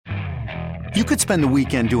You could spend the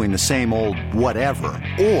weekend doing the same old whatever,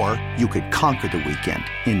 or you could conquer the weekend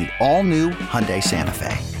in the all-new Hyundai Santa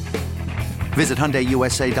Fe. Visit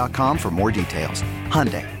HyundaiUSA.com for more details.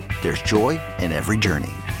 Hyundai, there's joy in every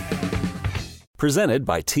journey. Presented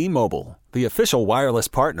by T-Mobile, the official wireless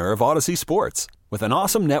partner of Odyssey Sports. With an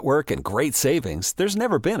awesome network and great savings, there's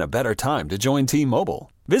never been a better time to join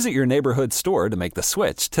T-Mobile. Visit your neighborhood store to make the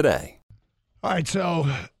switch today. All right, so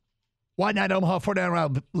Wide Night Omaha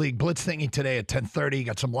 49-round league blitz thingy today at 10:30.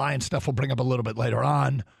 Got some Lions stuff we'll bring up a little bit later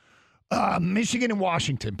on. Michigan and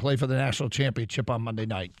Washington play for the national championship on Monday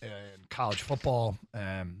night in college football.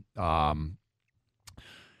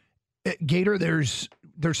 Gator, there's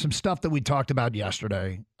some stuff that we talked about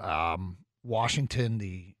yesterday. Washington,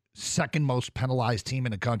 the second most penalized team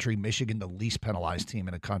in the country. Michigan, the least penalized team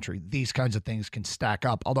in the country. These kinds of things can stack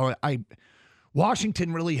up. Although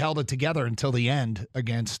Washington really held it together until the end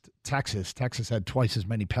against Texas. Texas had twice as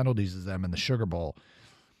many penalties as them in the Sugar Bowl.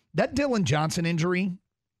 That Dylan Johnson injury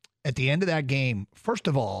at the end of that game, first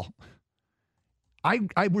of all, I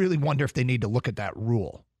really wonder if they need to look at that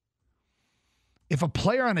rule. If a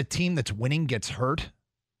player on a team that's winning gets hurt,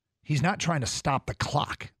 he's not trying to stop the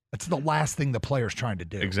clock. That's the last thing the player's trying to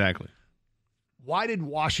do. Exactly. Why did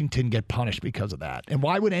Washington get punished because of that? And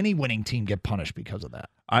why would any winning team get punished because of that?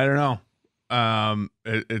 I don't know.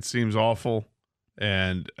 It seems awful.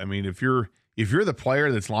 And I mean, if you're the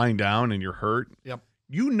player that's lying down and you're hurt, yep,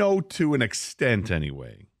 you know to an extent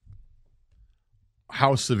anyway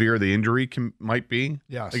how severe the injury might be.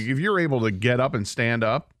 Yes. Like if you're able to get up and stand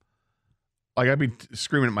up, like I'd be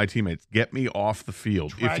screaming at my teammates, get me off the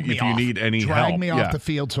field if you need any help. Drag me off the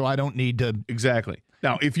field so I don't need to. Exactly.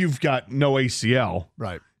 Now, if you've got no ACL,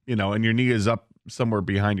 right, and your knee is up somewhere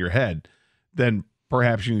behind your head, then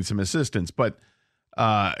perhaps you need some assistance. But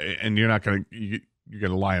and you're not going to you're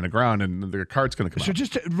going to lie on the ground and the card's going to come out. So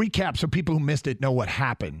just to recap, so people who missed it know what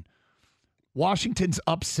happened. Washington's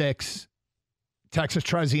up 6. Texas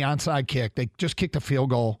tries the onside kick. They just kicked a field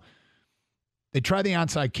goal. They try the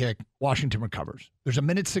onside kick. Washington recovers. There's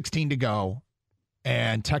 1:16 to go,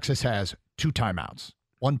 and Texas has 2 timeouts.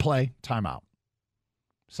 1 play, timeout.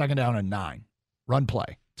 2nd down and 9. Run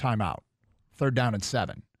play, timeout. 3rd down and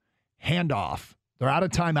 7. Handoff. They're out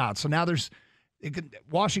of timeout. So now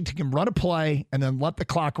Washington can run a play and then let the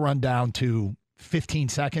clock run down to 15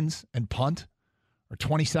 seconds and punt, or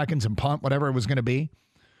 20 seconds and punt, whatever it was going to be.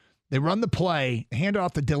 They run the play, hand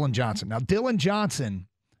off to Dylan Johnson. Now, Dylan Johnson,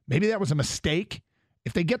 maybe that was a mistake.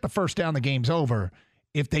 If they get the first down, the game's over.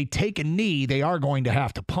 If they take a knee, they are going to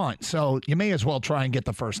have to punt. So you may as well try and get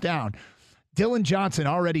the first down. Dylan Johnson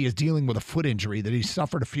already is dealing with a foot injury that he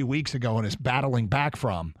suffered a few weeks ago and is battling back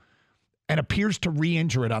from, and appears to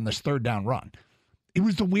re-injure it on this 3rd down run. It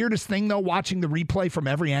was the weirdest thing, though, watching the replay from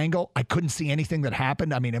every angle. I couldn't see anything that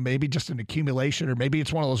happened. I mean, it may be just an accumulation, or maybe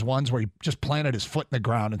it's one of those ones where he just planted his foot in the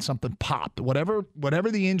ground and something popped. Whatever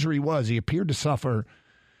the injury was, he appeared to suffer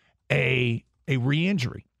a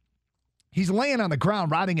re-injury. He's laying on the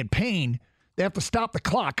ground, writhing in pain. They have to stop the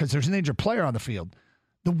clock because there's an injured player on the field.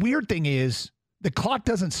 The weird thing is the clock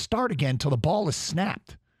doesn't start again until the ball is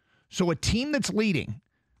snapped. So a team that's leading,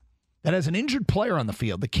 that has an injured player on the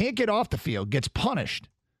field, that can't get off the field, gets punished.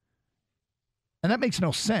 And that makes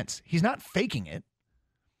no sense. He's not faking it.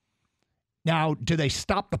 Now, do they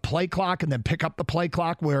stop the play clock and then pick up the play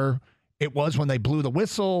clock where it was when they blew the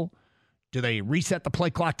whistle? Do they reset the play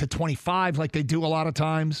clock to 25 like they do a lot of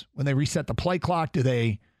times when they reset the play clock?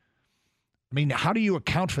 How do you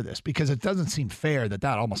account for this? Because it doesn't seem fair that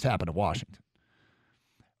almost happened to Washington.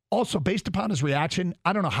 Also, based upon his reaction,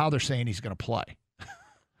 I don't know how they're saying he's going to play.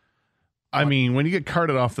 I mean, when you get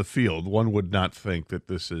carted off the field, one would not think that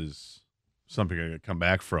this is something you're going to come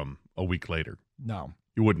back from a week later. No.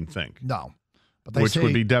 You wouldn't think. No. But which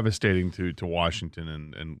would be devastating to Washington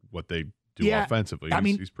and what they do offensively.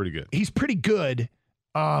 He's pretty good. He's pretty good.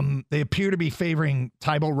 They appear to be favoring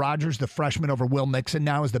Tybo Rogers, the freshman, over Will Nixon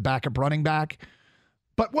now as the backup running back.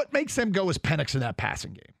 But what makes them go is Penix in that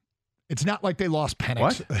passing game. It's not like they lost Penix.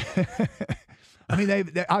 What? I mean,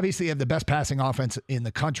 they obviously have the best passing offense in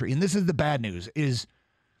the country. And this is the bad news is,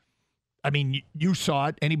 you saw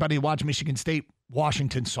it. Anybody who watched Michigan State,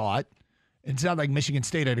 Washington saw it. It's not like Michigan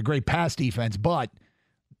State had a great pass defense, but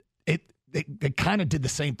they kind of did the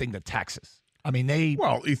same thing to Texas.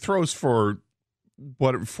 He throws for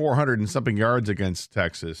 400 and something yards against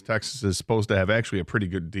Texas. Texas is supposed to have actually a pretty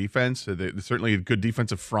good defense. Certainly a good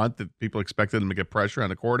defensive front that people expected them to get pressure on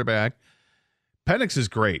the quarterback. Penix is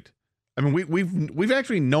great. I mean, we've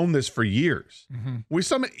actually known this for years. Mm-hmm. We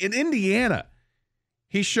saw him in Indiana.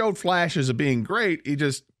 He showed flashes of being great. He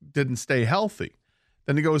just didn't stay healthy.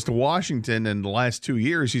 Then he goes to Washington, and the last 2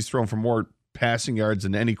 years he's thrown for more passing yards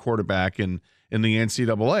than any quarterback in the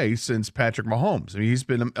NCAA since Patrick Mahomes. I mean, he's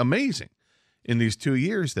been amazing in these 2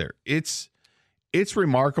 years there. It's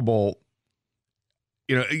remarkable.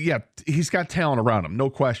 You know, yeah, he's got talent around him, no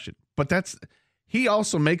question. But he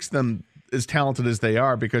also makes them as talented as they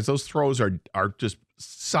are because those throws are just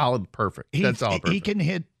solid, perfect. That's all perfect. He can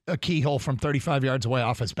hit a keyhole from 35 yards away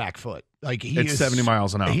off his back foot. Like it's 70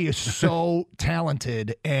 miles an hour. He is so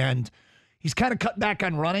talented, and he's kind of cut back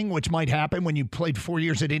on running, which might happen when you played 4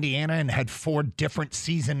 years at Indiana and had 4 different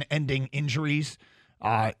season-ending injuries.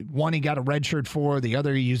 One he got a red shirt for, the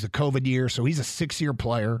other he used a COVID year, so he's a 6-year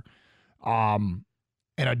player. And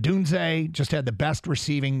Odunze just had the best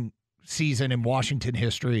receiving season in Washington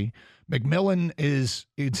history. McMillan is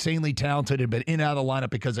insanely talented, but in and out of the lineup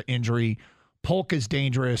because of injury. Polk is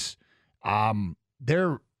dangerous.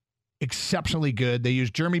 They're exceptionally good. They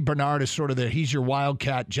use Jeremy Bernard as sort of he's your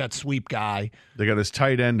wildcat jet sweep guy. They got this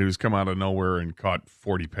tight end who's come out of nowhere and caught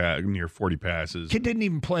near 40 passes. Kid didn't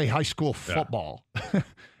even play high school football. Yeah.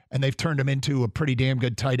 And they've turned him into a pretty damn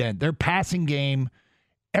good tight end. Their passing game,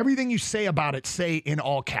 everything you say about it, say in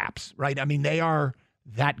all caps, right? I mean, they are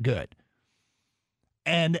that good.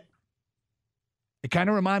 And it kind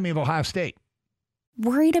of reminded me of Ohio State.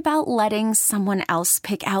 Worried about letting someone else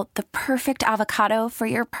pick out the perfect avocado for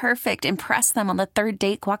your perfect impress them on the third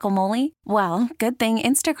date guacamole? Well, good thing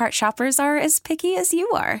Instacart shoppers are as picky as you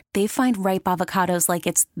are. They find ripe avocados like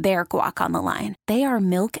it's their guac on the line. They are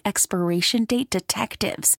milk expiration date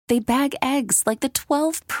detectives. They bag eggs like the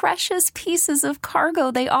 12 precious pieces of cargo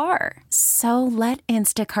they are. So let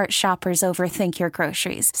Instacart shoppers overthink your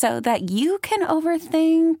groceries so that you can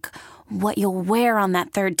overthink what you'll wear on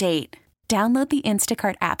that third date. Download the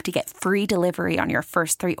Instacart app to get free delivery on your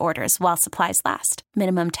first 3 orders while supplies last.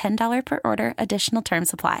 Minimum $10 per order. Additional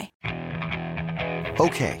terms apply.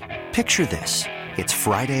 Okay, picture this. It's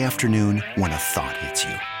Friday afternoon when a thought hits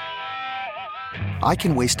you. I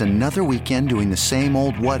can waste another weekend doing the same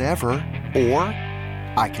old whatever, or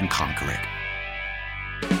I can conquer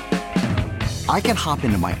it. I can hop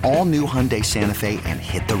into my all-new Hyundai Santa Fe and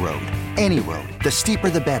hit the road. Any road. The steeper,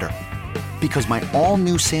 the better. Because my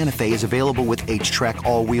all-new Santa Fe is available with H-Track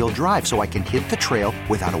all-wheel drive, so I can hit the trail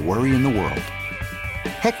without a worry in the world.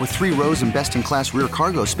 Heck, with 3 rows and best-in-class rear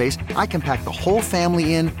cargo space, I can pack the whole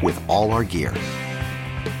family in with all our gear.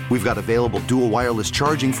 We've got available dual wireless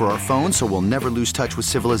charging for our phones, so we'll never lose touch with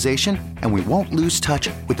civilization, and we won't lose touch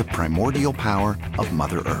with the primordial power of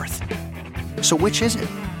Mother Earth. So which is it?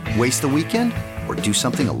 Waste the weekend or do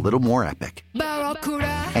something a little more epic?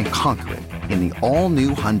 And conquer it in the all-new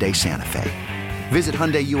Hyundai Santa Fe. Visit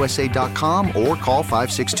HyundaiUSA.com or call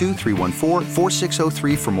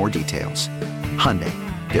 562-314-4603 for more details. Hyundai,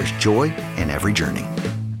 there's joy in every journey.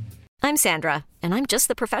 I'm Sandra, and I'm just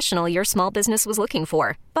the professional your small business was looking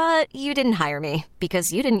for. But you didn't hire me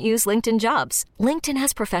because you didn't use LinkedIn Jobs. LinkedIn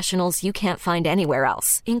has professionals you can't find anywhere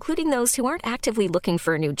else, including those who aren't actively looking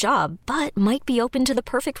for a new job, but might be open to the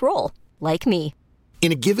perfect role, like me.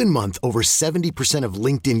 In a given month, over 70% of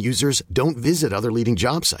LinkedIn users don't visit other leading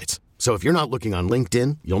job sites. So if you're not looking on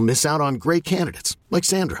LinkedIn, you'll miss out on great candidates like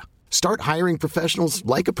Sandra. Start hiring professionals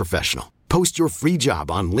like a professional. Post your free job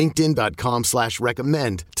on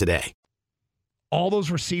linkedin.com/recommend today. All those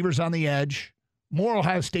receivers on the edge, more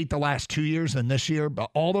Ohio State the last 2 years than this year, but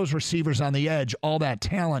all those receivers on the edge, all that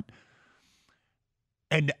talent.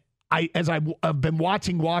 And as I've been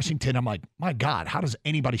watching Washington, I'm like, my God, how does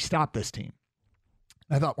anybody stop this team?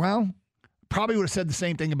 I thought, well, probably would have said the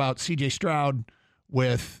same thing about C.J. Stroud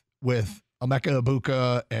with Emeka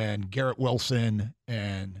Egbuka and Garrett Wilson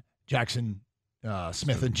and Jackson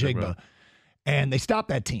Smith and Jigba. And they stopped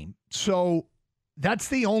that team. So that's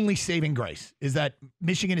the only saving grace, is that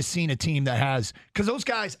Michigan has seen a team that has – because those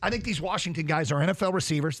guys, I think these Washington guys are NFL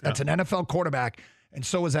receivers. That's an NFL quarterback, and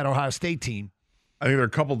so is that Ohio State team. I think there are a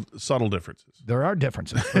couple subtle differences. There are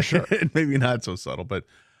differences, for sure. Maybe not so subtle, but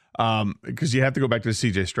 – because you have to go back to the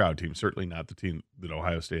C.J. Stroud team, certainly not the team that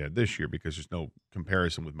Ohio State had this year because there's no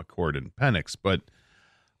comparison with McCord and Penix. But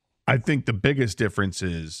I think the biggest difference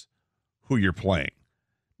is who you're playing.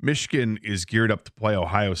 Michigan is geared up to play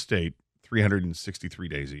Ohio State 363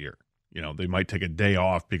 days a year. You know, they might take a day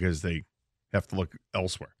off because they have to look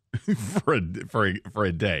elsewhere for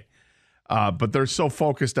a day. But they're so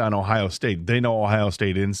focused on Ohio State. They know Ohio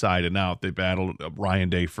State inside and out. They battled Ryan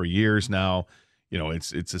Day for years now. You know,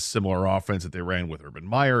 it's a similar offense that they ran with Urban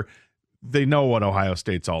Meyer. They know what Ohio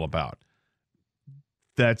State's all about.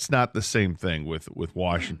 That's not the same thing with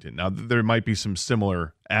Washington. Now, there might be some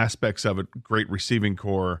similar aspects of it. Great receiving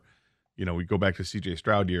core. You know, we go back to C.J.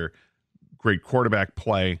 Stroud here. Great quarterback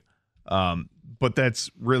play. But that's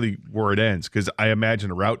really where it ends, because I imagine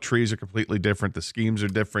the route trees are completely different. The schemes are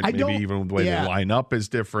different. Maybe even the way they line up is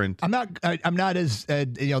different. I'm not as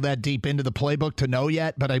that deep into the playbook to know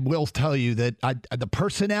yet, but I will tell you that the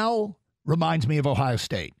personnel reminds me of Ohio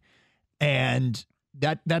State, and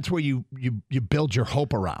that's where you build your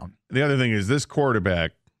hope around. The other thing is this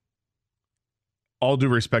quarterback. All due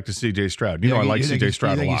respect to C.J. Stroud, I like C.J.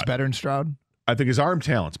 Stroud a lot. You think he's better than Stroud? I think his arm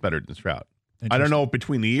talent's better than Stroud. I don't know what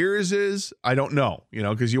between the ears is. I don't know,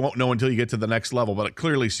 because you won't know until you get to the next level. But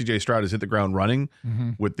clearly, C.J. Stroud has hit the ground running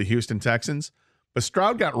with the Houston Texans. But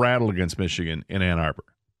Stroud got rattled against Michigan in Ann Arbor.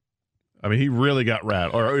 I mean, he really got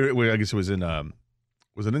rattled. Or I guess it was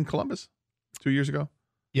was it in Columbus 2 years ago?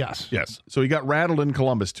 Yes. So he got rattled in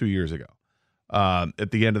Columbus 2 years ago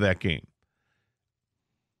at the end of that game.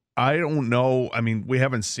 I don't know. I mean, we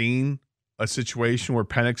haven't seen a situation where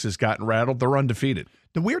Penix has gotten rattled. They're undefeated.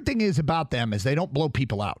 The weird thing is about them is they don't blow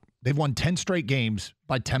people out. They've won 10 straight games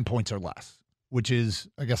by 10 points or less, which is,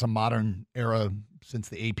 I guess, a modern era since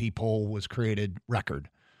the AP poll was created record.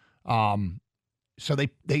 So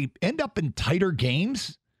they end up in tighter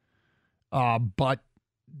games, but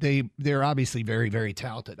they're obviously very, very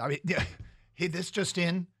talented. I mean, hey, this just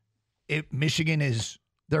in, Michigan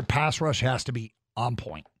their pass rush has to be on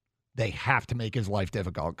point. They have to make his life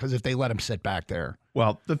difficult, because if they let him sit back there.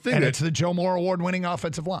 Well, it's the Joe Moore Award-winning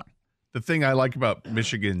offensive line. The thing I like about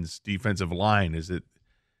Michigan's defensive line is that,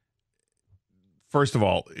 first of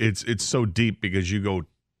all, it's so deep because you go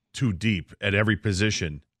too deep at every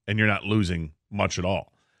position and you're not losing much at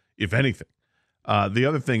all, if anything. The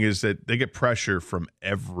other thing is that they get pressure from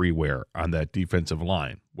everywhere on that defensive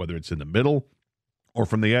line, whether it's in the middle or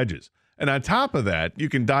from the edges. And on top of that, you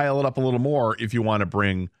can dial it up a little more if you want to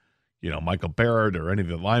bring Michael Barrett or any of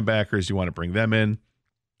the linebackers. You want to bring them in.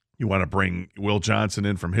 You want to bring Will Johnson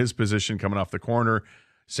in from his position coming off the corner,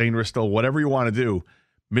 Sainristil, whatever you want to do.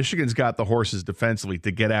 Michigan's got the horses defensively to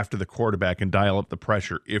get after the quarterback and dial up the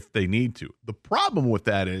pressure if they need to. The problem with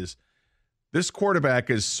that is this quarterback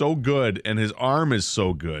is so good and his arm is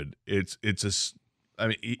so good.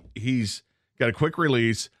 He's got a quick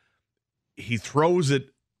release. He throws it,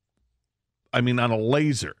 on a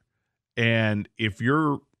laser. And if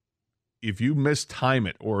you mistime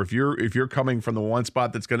it, or if you're coming from the one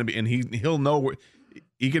spot that's going to be, and he'll know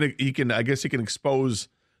he can expose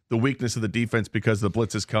the weakness of the defense because the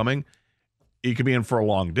blitz is coming. He could be in for a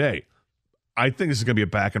long day. I think this is going to be a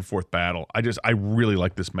back and forth battle. I really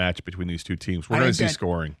like this match between these two teams. We're going to see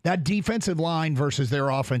scoring. That defensive line versus their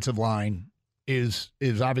offensive line is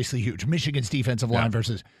obviously huge. Michigan's defensive line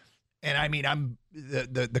versus, and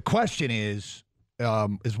the question is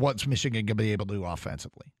what's Michigan going to be able to do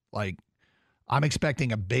offensively? Like, I'm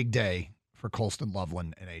expecting a big day for Colston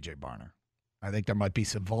Loveland and A.J. Barner. I think there might be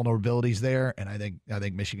some vulnerabilities there, and I think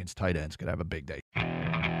Michigan's tight ends could have a big day.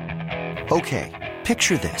 Okay,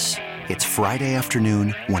 picture this. It's Friday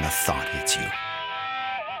afternoon when a thought hits you.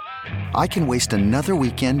 I can waste another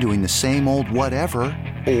weekend doing the same old whatever,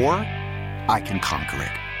 or I can conquer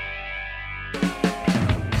it.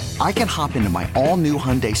 I can hop into my all-new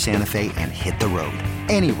Hyundai Santa Fe and hit the road.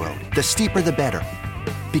 Any road. The steeper, the better.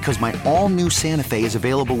 Because my all-new Santa Fe is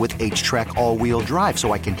available with H-Track all-wheel drive,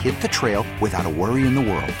 so I can hit the trail without a worry in the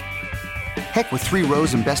world. Heck, with 3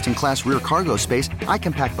 rows and best-in-class rear cargo space, I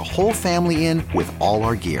can pack the whole family in with all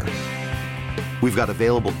our gear. We've got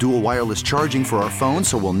available dual wireless charging for our phones,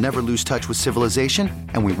 so we'll never lose touch with civilization,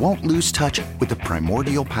 and we won't lose touch with the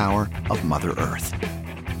primordial power of Mother Earth.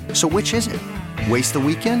 So which is it? Waste the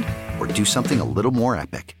weekend or do something a little more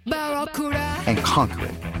epic? And conquer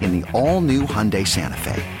it in the all-new Hyundai Santa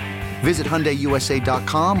Fe. Visit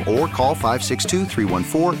HyundaiUSA.com or call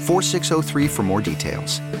 562-314-4603 for more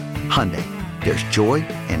details. Hyundai, there's joy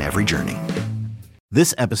in every journey.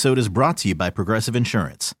 This episode is brought to you by Progressive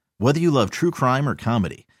Insurance. Whether you love true crime or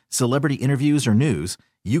comedy, celebrity interviews or news,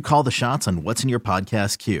 you call the shots on what's in your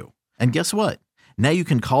podcast queue. And guess what? Now you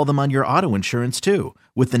can call them on your auto insurance too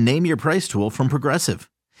with the Name Your Price tool from Progressive.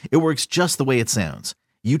 It works just the way it sounds.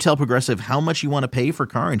 You tell Progressive how much you want to pay for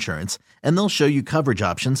car insurance, and they'll show you coverage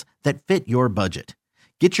options that fit your budget.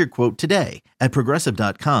 Get your quote today at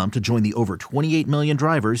Progressive.com to join the over 28 million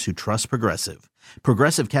drivers who trust Progressive.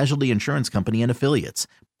 Progressive Casualty Insurance Company and Affiliates.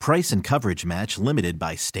 Price and coverage match limited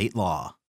by state law.